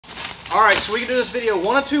All right, so we can do this video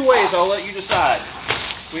one of two ways. I'll let you decide.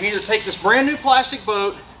 We can either take this brand new plastic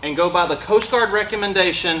boat and go by the Coast Guard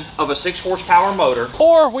recommendation of a 6 horsepower motor,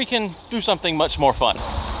 or we can do something much more fun.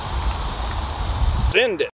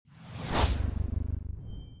 Send it.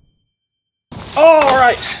 All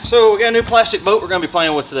right, so we got a new plastic boat we're gonna be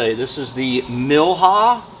playing with today. This is the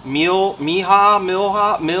Milha,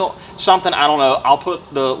 something, I don't know. I'll put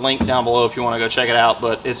the link down below if you wanna go check it out,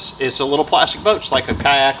 but it's a little plastic boat. It's like a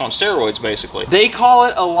kayak on steroids, basically. They call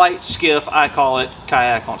it a light skiff. I call it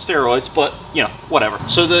kayak on steroids, but you know, whatever.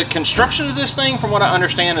 So the construction of this thing, from what I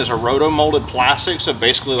understand, is a roto-molded plastic, so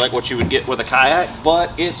basically like what you would get with a kayak,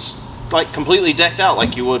 but it's like completely decked out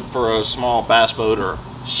like you would for a small bass boat or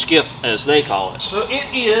skiff as they call it. So it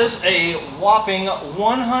is a whopping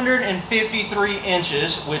 153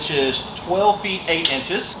 inches, which is 12 feet 8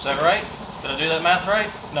 inches. Is that right? Did I do that math right?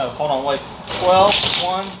 No, hold on, wait. 12,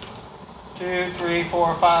 1, 2, 3,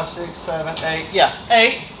 4, 5, 6, 7, 8. Yeah,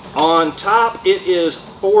 8. On top, it is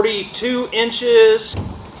 42 inches.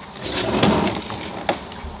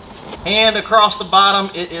 And across the bottom,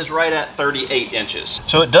 it is right at 38 inches.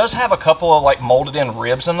 So it does have a couple of like molded in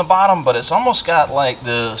ribs in the bottom, but it's almost got like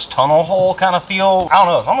this tunnel hole kind of feel. I don't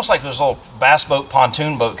know, it's almost like those little bass boat,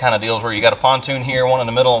 pontoon boat kind of deals where you got a pontoon here, one in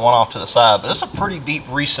the middle and one off to the side, but it's a pretty deep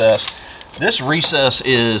recess. This recess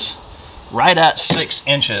is right at 6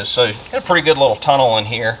 inches, so you got a pretty good little tunnel in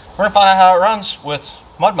here. We're gonna find out how it runs with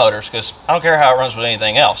mud motors, because I don't care how it runs with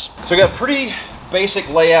anything else. So we got a pretty basic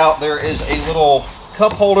layout. There is a little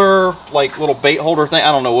cup holder, like little bait holder thing.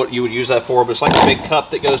 I don't know what you would use that for, but it's like a big cup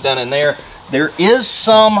that goes down in there. There is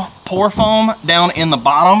some pour foam down in the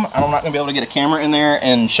bottom. I'm not gonna be able to get a camera in there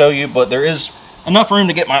and show you, but there is enough room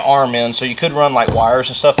to get my arm in, so you could run like wires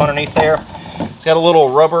and stuff underneath there. It's got a little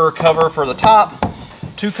rubber cover for the top,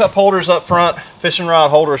 2 cup holders up front, fishing rod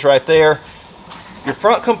holders right there. Your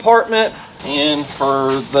front compartment, and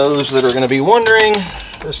for those that are gonna be wondering,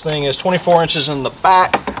 this thing is 24 inches in the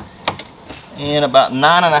back, and about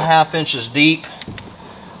 9.5 inches deep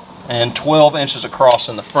and 12 inches across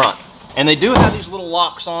in the front. And they do have these little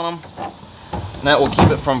locks on them, and that will keep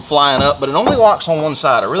it from flying up, but it only locks on one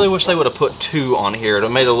side. I really wish they would have put 2 on here to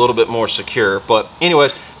make it a little bit more secure. But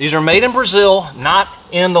anyways, these are made in Brazil, not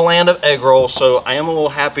in the land of egg rolls, so I am a little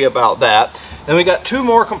happy about that. Then we got 2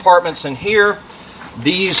 more compartments in here.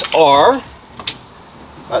 These are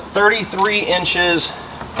about 33 inches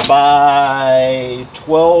by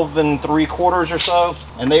 12 3/4 or so,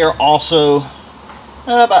 and they are also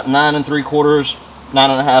about 9 3/4,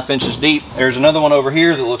 9.5 inches deep. There's another one over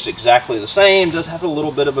here that looks exactly the same, does have a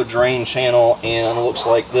little bit of a drain channel, and it looks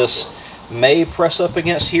like this may press up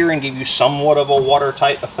against here and give you somewhat of a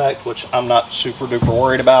watertight effect, which I'm not super duper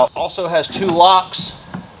worried about. Also has 2 locks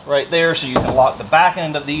right there, so you can lock the back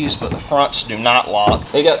end of these, but the fronts do not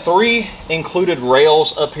lock. They got 3 included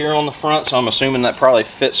rails up here on the front, so I'm assuming that probably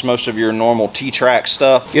fits most of your normal T-track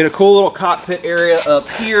stuff. You get a cool little cockpit area up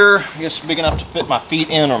here, I guess big enough to fit my feet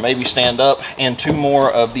in or maybe stand up, and 2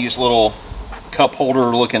 more of these little cup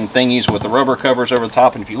holder looking thingies with the rubber covers over the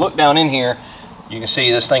top. And if you look down in here, you can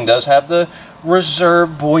see this thing does have the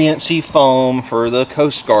reserve buoyancy foam for the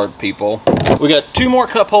Coast Guard people. We got 2 more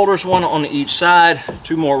cup holders, 1 on each side,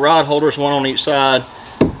 2 more rod holders, 1 on each side.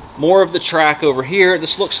 More of the track over here.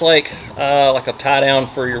 This looks like a tie down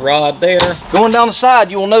for your rod there. Going down the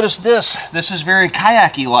side, you will notice this. This is very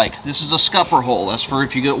kayaky-like. This is a scupper hole. That's for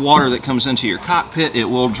if you get water that comes into your cockpit, it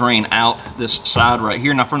will drain out this side right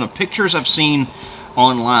here. Now, from the pictures I've seen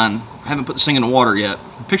online, I haven't put this thing in the water yet.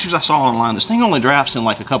 The pictures I saw online, this thing only drafts in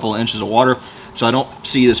like a couple of inches of water, so I don't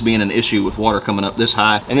see this being an issue with water coming up this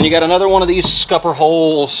high. And then you got another one of these scupper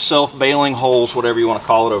holes, self-bailing holes, whatever you want to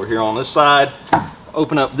call it, over here on this side.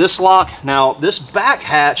 Open up this lock. Now, this back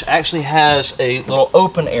hatch actually has a little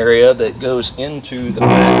open area that goes into the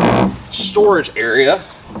back storage area.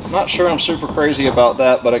 I'm not sure I'm super crazy about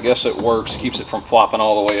that, but I guess it works. It keeps it from flopping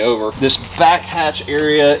all the way over. This back hatch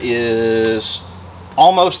area is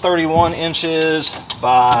almost 31 inches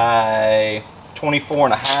by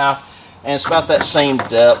 24.5, and it's about that same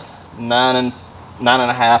depth,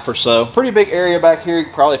 9.5 or so. Pretty big area back here. You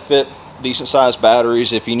could probably fit decent sized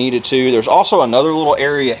batteries if you needed to. There's also another little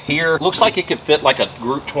area here. Looks like it could fit like a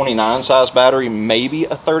Group 29 size battery, maybe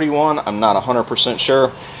a 31. I'm not 100% sure.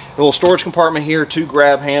 A little storage compartment here, 2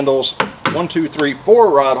 grab handles, 1, 2, 3, 4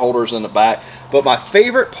 rod holders in the back. But my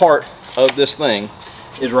favorite part of this thing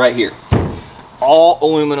is right here. All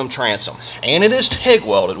aluminum transom, and it is TIG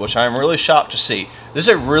welded, which I'm really shocked to see. This is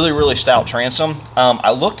a really stout transom. I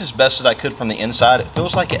looked as best as I could from the inside. It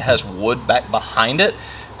feels like it has wood back behind it,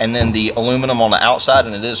 and then the aluminum on the outside,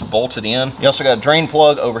 and it is bolted in. You also got a drain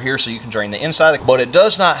plug over here so you can drain the inside, but it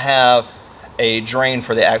does not have a drain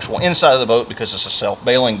for the actual inside of the boat because it's a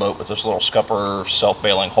self-bailing boat with those little scupper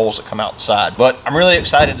self-bailing holes that come out the side. But I'm really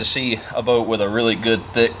excited to see a boat with a really good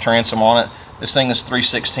thick transom on it. This thing is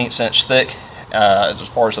 3/16 inch thick as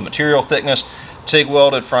far as the material thickness, TIG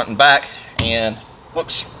welded front and back, and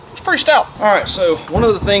looks pretty stout. All right, so one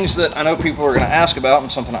of the things that I know people are going to ask about,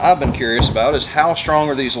 and something I've been curious about, is how strong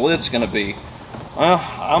are these lids going to be? Well,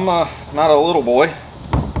 I'm not a little boy,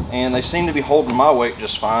 and they seem to be holding my weight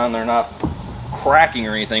just fine. They're not cracking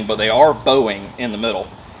or anything, but they are bowing in the middle.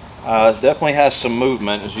 It definitely has some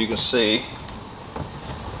movement, as you can see.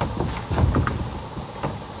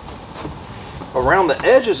 Around the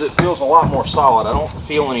edges, it feels a lot more solid. I don't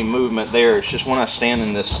feel any movement there. It's just when I stand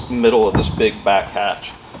in this middle of this big back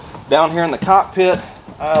hatch. Down here in the cockpit,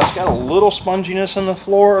 it's got a little sponginess in the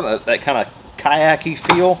floor, that kind of kayaky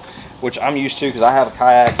feel, which I'm used to because I have a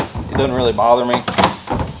kayak. It doesn't really bother me.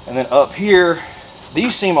 And then up here,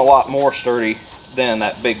 these seem a lot more sturdy than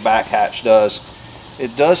that big back hatch does.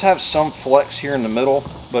 It does have some flex here in the middle,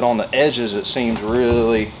 but on the edges it seems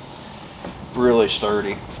really, really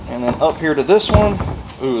sturdy. And then up here to this one,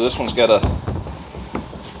 ooh, this one's got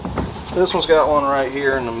one right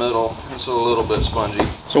here in the middle. It's a little bit spongy.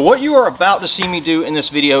 So what you are about to see me do in this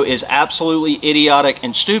video is absolutely idiotic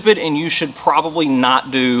and stupid, and you should probably not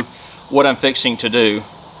do what I'm fixing to do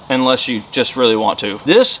unless you just really want to.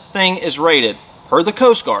 This thing is rated per the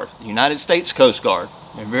Coast Guard, the United States Coast Guard,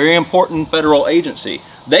 a very important federal agency.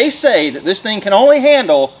 They say that this thing can only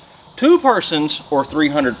handle 2 persons or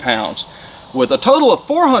 300 pounds, with a total of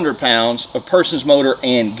 400 pounds of person's motor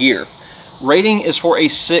and gear. Rating is for a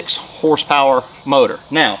 6 horsepower motor.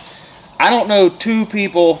 Now, I don't know 2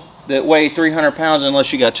 people that weigh 300 pounds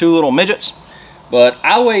unless you got 2 little midgets, but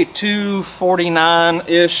I weigh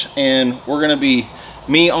 249-ish, and we're gonna be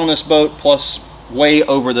me on this boat plus way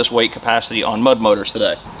over this weight capacity on mud motors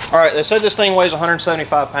today. All right, they said this thing weighs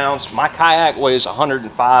 175 pounds. My kayak weighs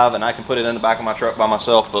 105, and I can put it in the back of my truck by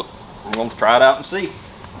myself, but we're gonna try it out and see.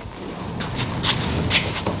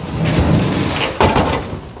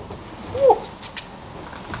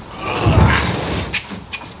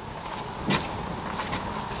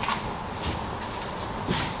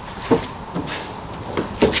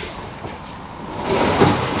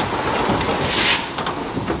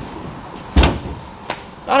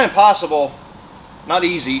 Not impossible, not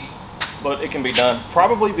easy, but it can be done.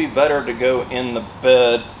 Probably be better to go in the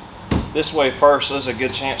bed this way first. There's a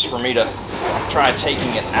good chance for me to try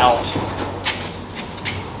taking it out.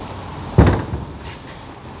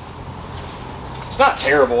 It's not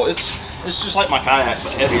terrible. It's just like my kayak,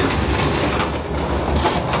 but heavier.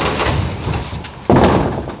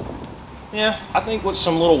 Yeah, I think with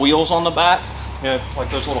some little wheels on the back, yeah, like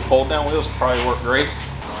those little fold down wheels, would probably work great.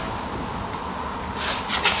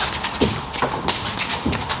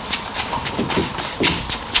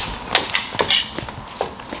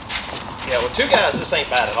 Yeah, with 2 guys, this ain't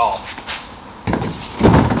bad at all.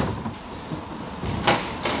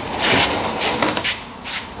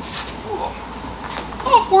 Ooh.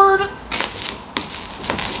 Awkward.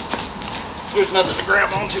 There's nothing to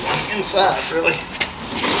grab onto on the inside, really.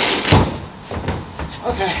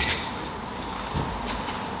 Okay.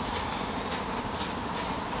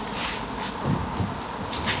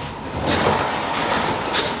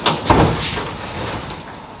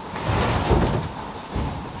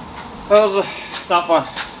 That was not fun.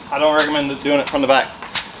 I don't recommend doing it from the back.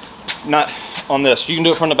 Not on this. You can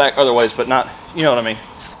do it from the back other ways, but not, you know what I mean.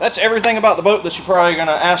 That's everything about the boat that you're probably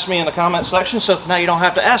gonna ask me in the comment section, so now you don't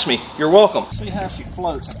have to ask me. You're welcome. See how she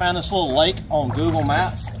floats. I found this little lake on Google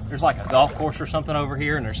Maps. There's like a golf course or something over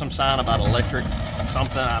here, and there's some sign about electric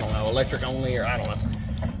something, I don't know, electric only, or I don't know.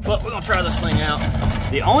 But we're gonna try this thing out.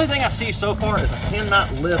 The only thing I see so far is I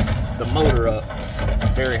cannot lift the motor up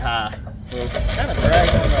very high. So kind of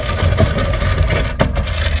dragging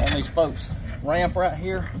on these folks' ramp right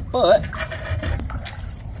here, but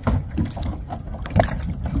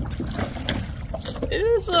it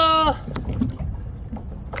is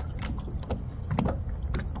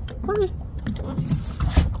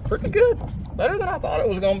pretty good. Better than I thought it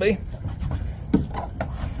was gonna be.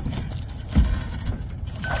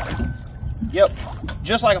 Yep,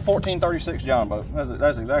 just like a 1436 John boat.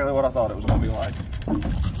 That's exactly what I thought it was gonna be like.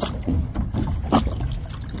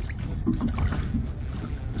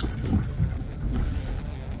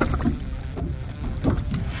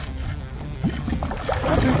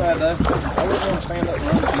 Not too bad though. I wouldn't want to stand up and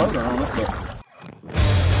run the motor on this boat.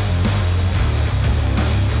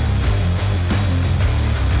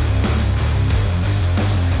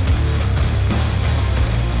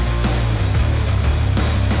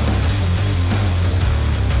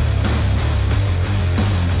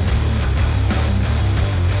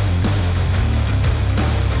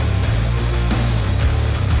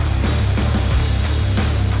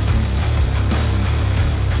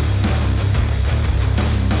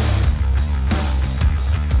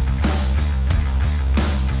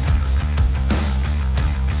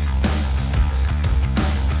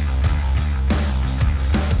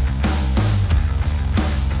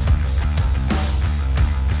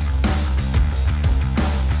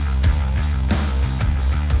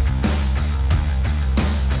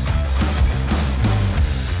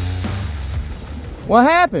 What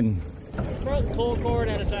happened? Broke the pull cord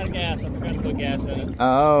and it's out of gas. I'm trying to put gas in it.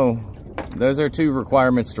 Oh, those are 2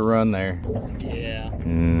 requirements to run there. Yeah.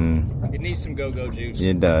 Mm. It needs some go-go juice.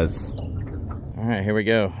 It does. All right, here we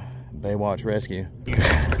go. Baywatch rescue. There's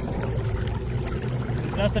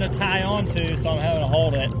nothing to tie onto, so I'm having to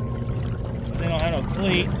hold it. They don't have no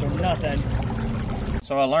cleats or nothing.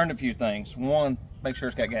 So I learned a few things. 1, make sure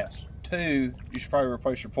it's got gas. 2, you should probably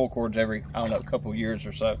replace your pull cords every, I don't know, a couple years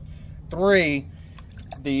or so. 3,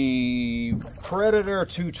 the Predator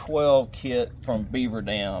 212 kit from Beaver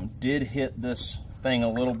Dam did hit this thing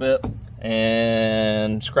a little bit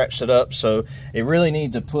and scratched it up, so it really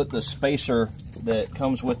needs to put the spacer that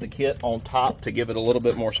comes with the kit on top to give it a little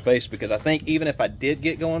bit more space, because I think even if I did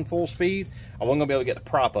get going full speed, I wasn't gonna be able to get the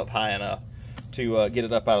prop up high enough to get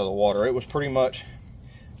it up out of the water. It was pretty much,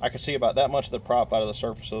 I could see about that much of the prop out of the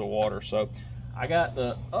surface of the water. So I got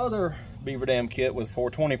the other Beaver Dam kit with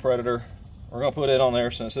 420 Predator. We're gonna put it on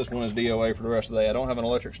there since this one is DOA for the rest of the day. I don't have an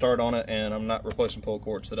electric start on it, and I'm not replacing pull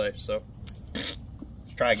cords today, so let's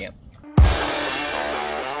try again.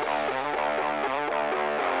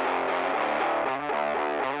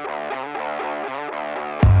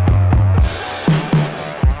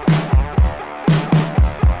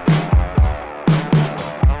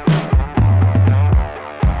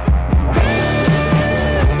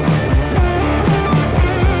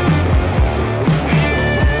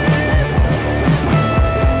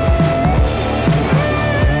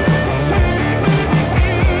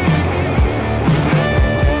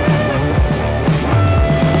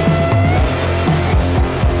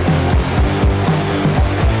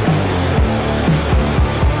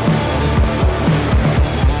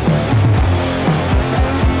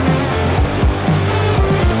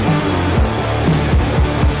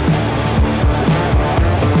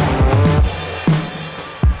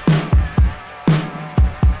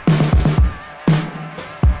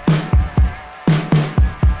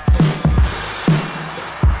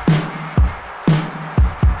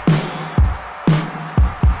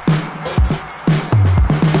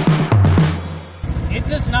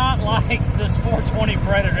 This 420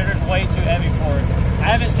 Predator is way too heavy for it. I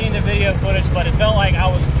haven't seen the video footage, but it felt like I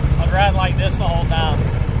was riding like this the whole time.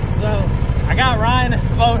 So I got Ryan to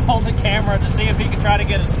boat on the camera to see if he could try to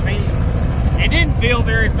get a speed. It didn't feel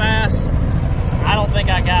very fast. I don't think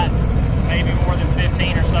I got maybe more than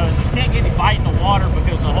 15 or so. You just can't get any bite in the water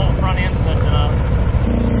because the whole front end's lifting up.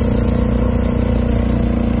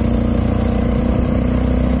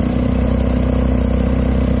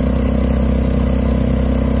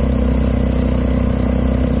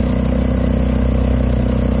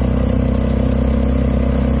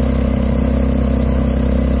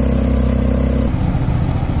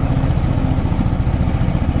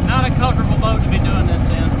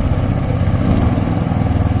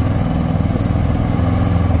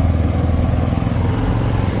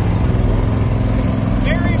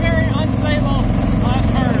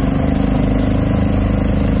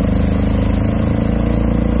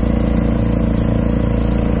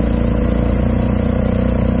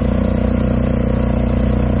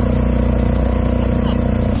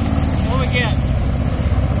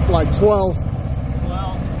 Like 12.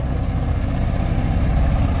 Well,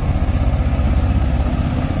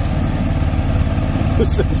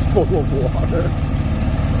 This thing's full of water.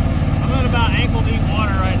 I'm at about ankle deep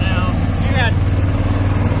water right now. You got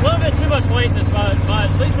a little bit too much weight in this boat, but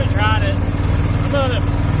at least we tried it. I'm going to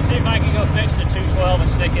see if I can go fix the 212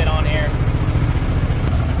 and stick it on here.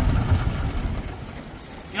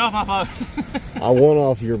 Get off my boat. I went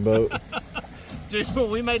off your boat. Dude,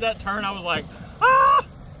 when we made that turn, I was like, ah!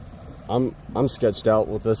 I'm sketched out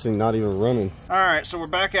with this thing not even running. All right, so we're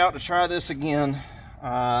back out to try this again.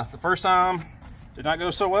 The first time did not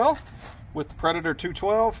go so well with the Predator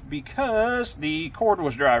 212 because the cord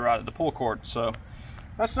was dry rotted, the pull cord. So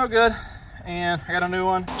that's no good, and I got a new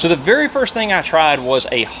one. So the very first thing I tried was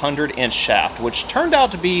a 100-inch shaft, which turned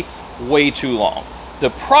out to be way too long. The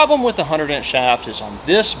problem with the 100-inch shaft is on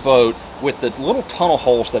this boat, with the little tunnel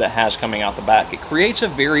holes that it has coming out the back, it creates a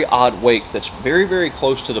very odd wake that's very, very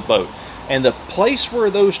close to the boat. And the place where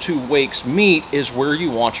those two wakes meet is where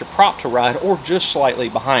you want your prop to ride, or just slightly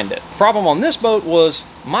behind it. The problem on this boat was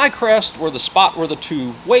my crest, where the spot where the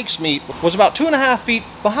two wakes meet, was about 2.5 feet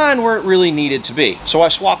behind where it really needed to be. So I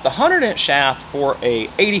swapped the 100-inch shaft for a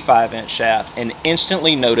 85-inch shaft and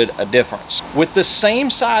instantly noted a difference. With the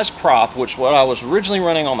same size prop, which what I was originally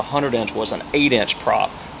running on the 100-inch was an 8-inch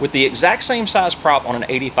prop, with the exact same size prop on an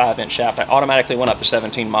 85-inch shaft, I automatically went up to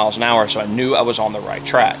 17 miles an hour, so I knew I was on the right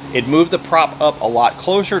track. It moved the prop up a lot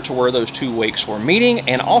closer to where those two wakes were meeting,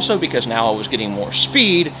 and also because now I was getting more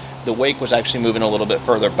speed, the wake was actually moving a little bit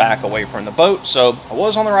further back away from the boat. So I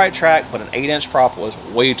was on the right track, but an 8-inch prop was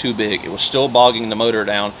way too big. It was still bogging the motor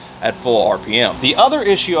down at full RPM. The other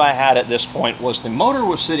issue I had at this point was the motor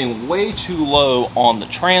was sitting way too low on the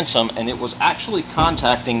transom, and it was actually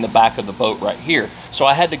contacting the back of the boat right here. So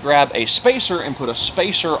I had to grab a spacer and put a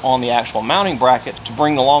spacer on the actual mounting bracket to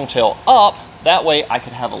bring the Longtail up. That way I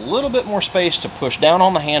could have a little bit more space to push down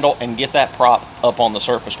on the handle and get that prop up on the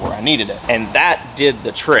surface where I needed it. And that did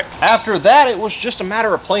the trick. After that, it was just a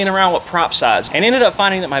matter of playing around with prop size, and ended up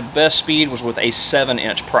finding that my best speed was with a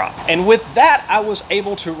 7-inch prop. And with that, I was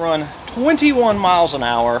able to run 21 miles an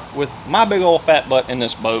hour with my big old fat butt in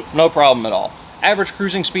this boat. No problem at all. Average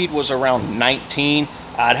cruising speed was around 19.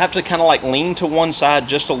 I'd have to kind of like lean to one side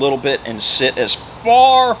just a little bit and sit as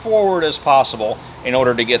far forward as possible in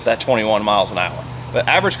order to get that 21 miles an hour. But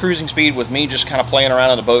average cruising speed with me just kind of playing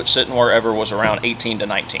around in the boat, sitting wherever, was around 18 to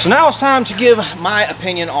 19. So now it's time to give my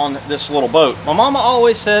opinion on this little boat. My mama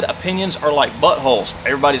always said opinions are like buttholes.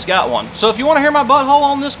 Everybody's got one. So if you want to hear my butthole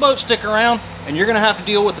on this boat, stick around, and you're gonna have to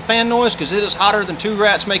deal with the fan noise because it is hotter than 2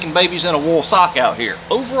 rats making babies in a wool sock out here.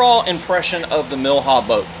 Overall impression of the Milha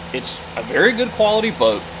boat. It's a very good quality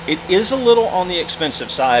boat. It is a little on the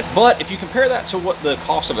expensive side, but if you compare that to what the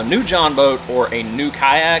cost of a new John boat or a new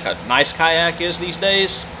kayak, a nice kayak is these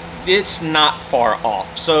days, it's not far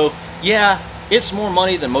off. So yeah, it's more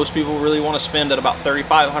money than most people really want to spend at about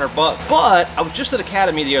 $3,500 bucks. But I was just at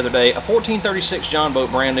Academy the other day. A 1436 John boat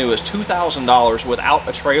brand new is $2,000 without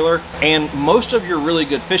a trailer, and most of your really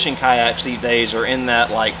good fishing kayaks these days are in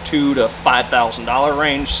that like $2,000 to $5,000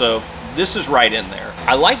 range. So this is right in there.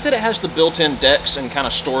 I like that it has the built-in decks and kind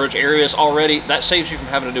of storage areas already. That saves you from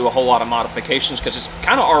having to do a whole lot of modifications because it's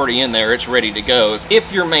kind of already in there. It's ready to go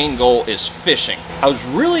if your main goal is fishing. I was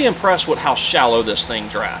really impressed with how shallow this thing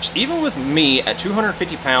drafts. Even with me at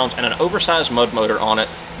 250 pounds and an oversized mud motor on it,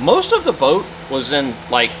 most of the boat was in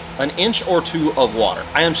like an inch or 2 of water.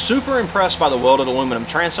 I am super impressed by the welded aluminum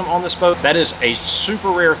transom on this boat. That is a super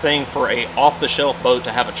rare thing for a off-the-shelf boat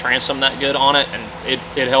to have a transom that good on it, and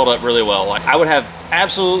it held up really well. Like, I would have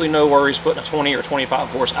absolutely no worries putting a 20 or 25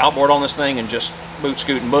 horse outboard on this thing and just boot,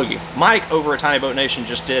 scoot, and boogie. Mike over at Tiny Boat Nation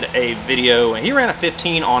just did a video, and he ran a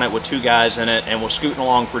 15 on it with 2 guys in it and was scooting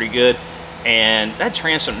along pretty good. And that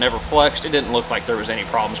transom never flexed. It didn't look like there was any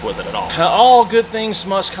problems with it at all. All good things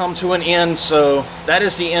must come to an end, so that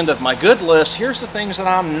is the end of my good list. Here's the things that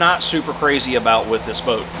I'm not super crazy about with this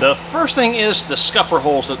boat. The first thing is the scupper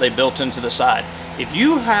holes that they built into the side. If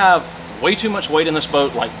you have way too much weight in this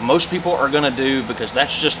boat, like most people are gonna do, because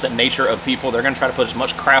that's just the nature of people, they're gonna try to put as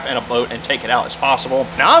much crap in a boat and take it out as possible.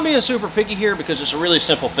 Now I'm being super picky here because it's a really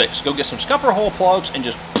simple fix. Go get some scupper hole plugs and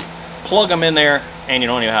just plug them in there, and you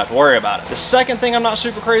don't even have to worry about it. The second thing I'm not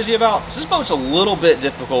super crazy about is this boat's a little bit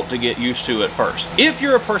difficult to get used to at first. If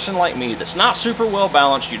you're a person like me that's not super well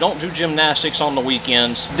balanced, you don't do gymnastics on the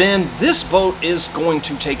weekends, then this boat is going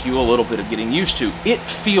to take you a little bit of getting used to. It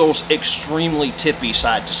feels extremely tippy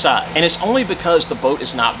side to side, and it's only because the boat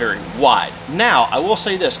is not very wide. Now, I will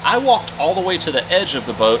say this, I walked all the way to the edge of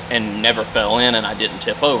the boat and never fell in, and I didn't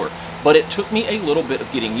tip over. But it took me a little bit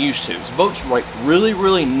of getting used to. This boat's like really,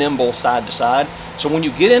 really nimble side to side. So when you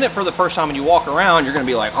get in it for the first time and you walk around, you're gonna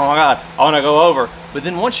be like, oh my God, I wanna go over. But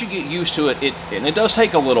then once you get used to it, and it does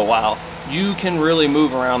take a little while, you can really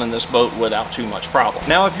move around in this boat without too much problem.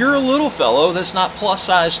 Now, if you're a little fellow that's not plus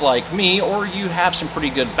size like me, or you have some pretty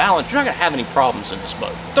good balance, you're not gonna have any problems in this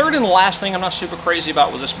boat. Third and the last thing I'm not super crazy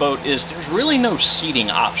about with this boat is there's really no seating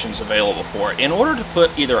options available for it. In order to put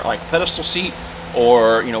either like pedestal seat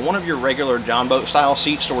or, you know, one of your regular John boat style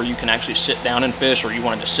seats to where you can actually sit down and fish, or you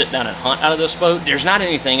wanted to sit down and hunt out of this boat, there's not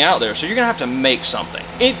anything out there, so you're gonna have to make something.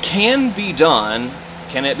 It can be done.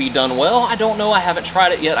 Can it be done well? I don't know. I haven't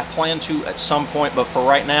tried it yet. I plan to at some point, but for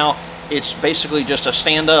right now, it's basically just a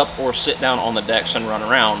stand up or sit down on the decks and run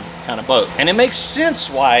around kind of boat. And it makes sense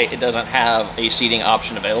why it doesn't have a seating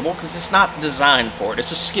option available, because it's not designed for it.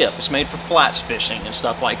 It's a skiff. It's made for flats fishing and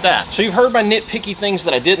stuff like that. So you've heard my nitpicky things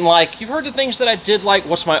that I didn't like. You've heard the things that I did like.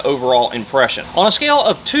 What's my overall impression? On a scale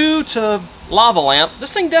of 2 to lava lamp,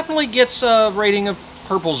 this thing definitely gets a rating of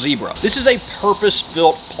purple zebra. This is a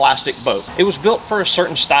purpose-built plastic boat. It was built for a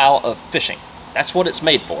certain style of fishing. That's what it's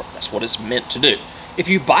made for. That's what it's meant to do. If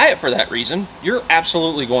you buy it for that reason, you're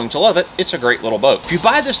absolutely going to love it. It's a great little boat. If you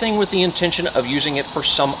buy this thing with the intention of using it for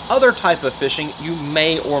some other type of fishing, you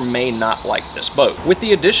may or may not like this boat. With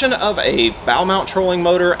the addition of a bow mount trolling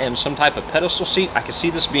motor and some type of pedestal seat, I can see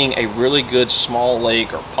this being a really good small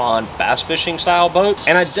lake or pond bass fishing style boat.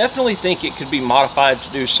 And I definitely think it could be modified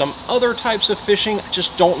to do some other types of fishing. I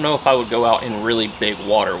just don't know if I would go out in really big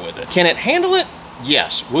water with it. Can it handle it?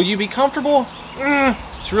 Yes. Will you be comfortable?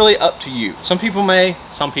 It's really up to you. Some people may,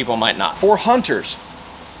 some people might not. For hunters,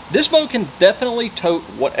 this boat can definitely tote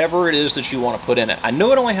whatever it is that you want to put in it. I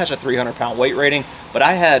know it only has a 300-pound weight rating, but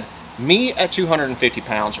I had me at 250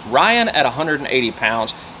 pounds, Ryan at 180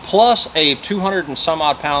 pounds, plus a 200 and some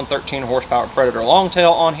odd pound 13 horsepower Predator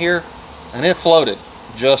Longtail on here, and it floated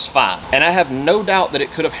just fine. And I have no doubt that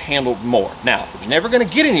it could have handled more. Now, it was never going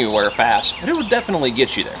to get anywhere fast, but it would definitely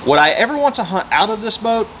get you there. Would I ever want to hunt out of this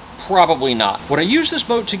boat? Probably not. Would I use this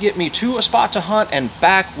boat to get me to a spot to hunt and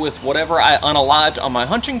back with whatever I unalived on my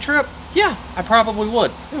hunting trip? Yeah, I probably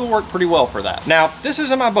would. It would work pretty well for that. Now, this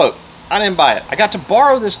isn't my boat. I didn't buy it. I got to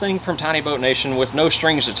borrow this thing from Tiny Boat Nation with no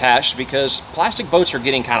strings attached because plastic boats are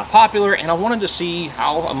getting kind of popular and I wanted to see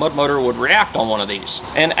how a mud motor would react on one of these.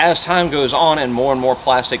 And as time goes on and more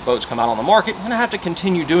plastic boats come out on the market, I'm gonna have to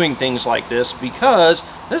continue doing things like this because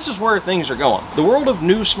this is where things are going. The world of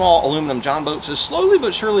new small aluminum John boats is slowly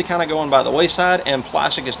but surely kind of going by the wayside, and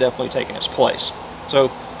plastic is definitely taking its place. So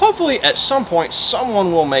hopefully at some point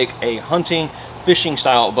someone will make a hunting fishing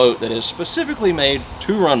style boat that is specifically made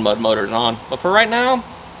to run mud motors on. But for right now,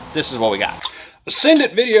 this is what we got. The Send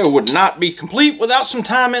It video would not be complete without some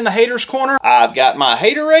time in the haters corner. I've got my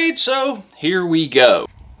haterade, so here we go.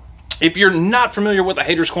 If you're not familiar with the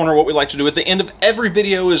haters corner, what we like to do at the end of every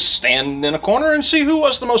video is stand in a corner and see who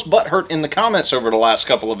was the most butthurt in the comments over the last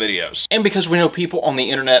couple of videos. And because we know people on the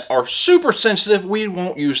internet are super sensitive, we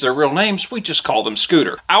won't use their real names, we just call them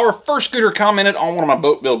Scooter. Our first Scooter commented on one of my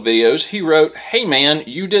boat build videos. He wrote, "Hey man,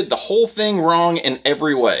 you did the whole thing wrong in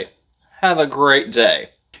every way. Have a great day."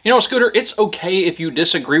 You know, Scooter, it's okay if you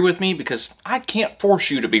disagree with me because I can't force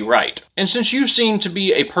you to be right. And since you seem to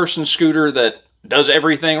be a person, Scooter, that does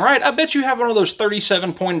everything right, I bet you have one of those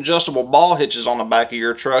 37-point adjustable ball hitches on the back of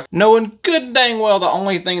your truck, knowing good dang well the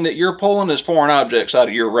only thing that you're pulling is foreign objects out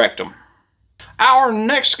of your rectum. Our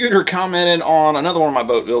next Scooter commented on another one of my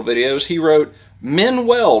boat build videos. He wrote, "Men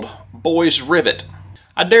weld, boys rivet."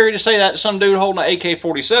 I dare you to say that to some dude holding an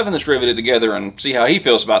AK-47 that's riveted together and see how he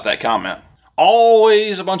feels about that comment.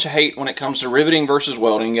 Always a bunch of hate when it comes to riveting versus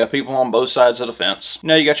welding. You got people on both sides of the fence. You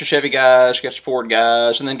know, you got your Chevy guys, you got your Ford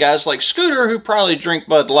guys, and then guys like Scooter who probably drink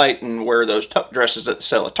Bud Light and wear those tuck dresses that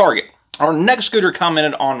sell at Target. Our next Scooter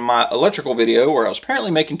commented on my electrical video where I was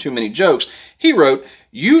apparently making too many jokes. He wrote,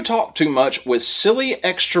 "You talk too much with silly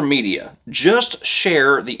extra media. Just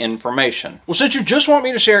share the information." Well, since you just want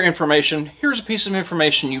me to share information, here's a piece of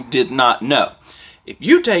information you did not know. If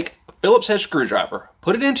you take a Phillips head screwdriver,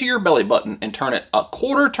 put it into your belly button, and turn it a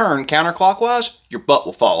quarter turn counterclockwise, your butt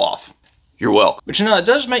will fall off. You're welcome. But you know, it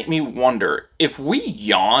does make me wonder, if we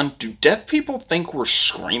yawn, do deaf people think we're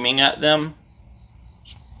screaming at them?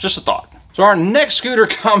 Just a thought. So our next Scooter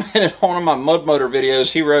commented on one of my mud motor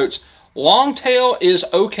videos. He wrote, "Longtail is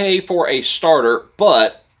okay for a starter,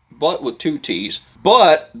 but with two T's,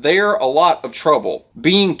 but they're a lot of trouble.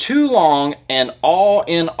 Being too long and all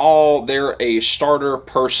in all, they're a starter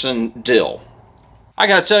person dill." I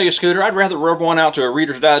gotta tell you, Scooter, I'd rather rub one out to a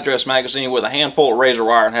Reader's Digest magazine with a handful of razor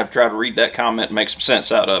wire and have to try to read that comment and make some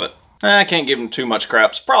sense out of it. I can't give him too much crap.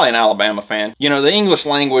 It's probably an Alabama fan. You know, the English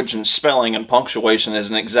language and spelling and punctuation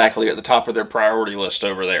isn't exactly at the top of their priority list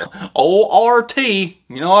over there. Old RT,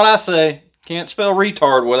 you know what I say. Can't spell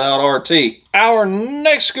retard without RT. Our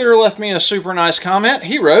next Scooter left me a super nice comment.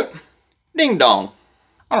 He wrote, "Ding dong."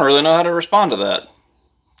 I don't really know how to respond to that.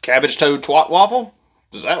 Cabbage toad twat waffle?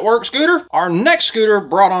 Does that work, Scooter? Our next Scooter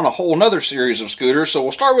brought on a whole nother series of Scooters, so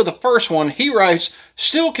we'll start with the first one. He writes,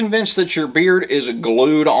 "Still convinced that your beard is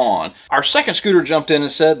glued on." Our second Scooter jumped in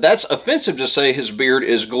and said, "That's offensive to say his beard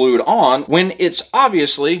is glued on when it's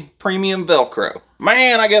obviously premium Velcro."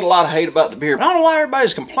 Man, I get a lot of hate about the beard. I don't know why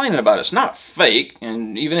everybody's complaining about it. It's not fake,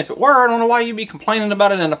 and even if it were, I don't know why you'd be complaining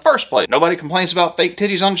about it in the first place. Nobody complains about fake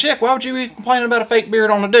titties on a chick. Why would you be complaining about a fake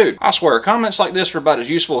beard on a dude? I swear, comments like this are about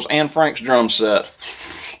as useful as Anne Frank's drum set.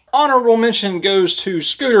 Honorable mention goes to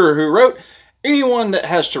Scooter, who wrote, "Anyone that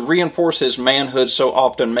has to reinforce his manhood so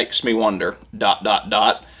often makes me wonder, ...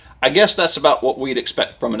 I guess that's about what we'd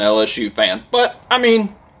expect from an LSU fan. But, I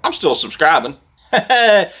mean, I'm still subscribing."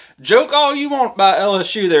 Joke all you want about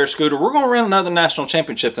LSU there, Scooter. We're going to win another national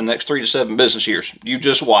championship in the next 3 to 7 business years. You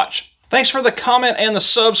just watch. Thanks for the comment and the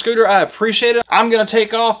sub, Scooter. I appreciate it. I'm going to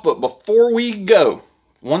take off, but before we go,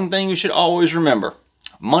 one thing you should always remember.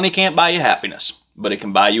 Money can't buy you happiness, but it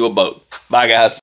can buy you a boat. Bye, guys.